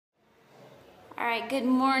All right, good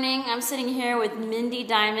morning. I'm sitting here with Mindy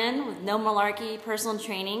Diamond with No Mullarkey Personal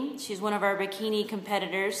Training. She's one of our bikini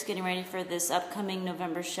competitors getting ready for this upcoming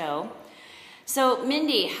November show. So,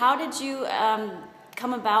 Mindy, how did you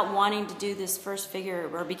come about wanting to do this first figure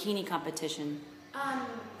or bikini competition?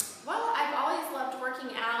 Well, I've always loved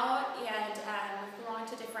working out and belonged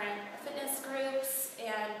to different fitness groups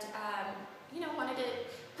and, wanted to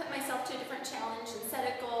put myself to a different challenge and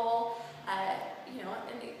set a goal.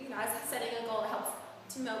 As setting a goal helps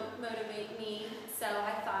to motivate me, so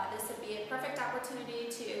I thought this would be a perfect opportunity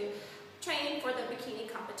to train for the bikini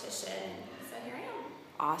competition. So here I am.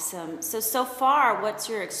 Awesome. So far, what's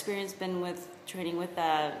your experience been with training with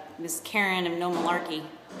Miss Karen of No Mullarkey?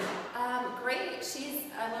 Great.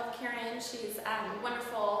 I love Karen. She's a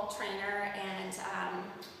wonderful trainer, and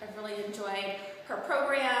I've really enjoyed her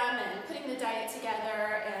program and putting the diet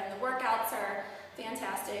together, and the workouts are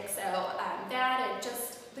fantastic. So that and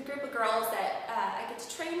just the group of girls that I get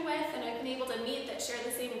to train with and I've been able to meet that share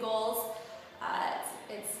the same goals,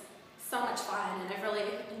 it's so much fun, and I've really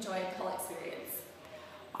enjoyed the whole experience.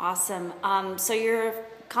 Awesome. So your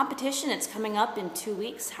competition, it's coming up in 2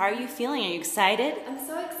 weeks. How are you feeling? Are you excited? I'm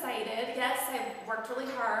so excited. Yes, I've worked really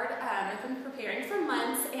hard. I've been preparing for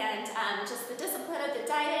months, and just the discipline of the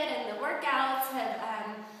diet and the workouts have,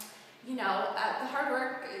 the hard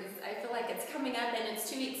work is, I feel like it's coming up, and it's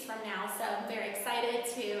 2 weeks from now, so I'm very excited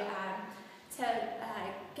to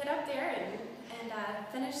get up there and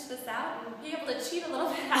finish this out and be able to cheat a little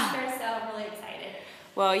bit after, so I'm really excited.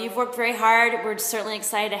 Well, you've worked very hard. We're certainly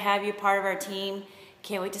excited to have you part of our team.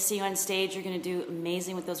 Can't wait to see you on stage. You're going to do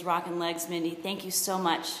amazing with those rockin' legs, Mindy. Thank you so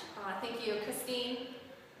much. Thank you, Christine.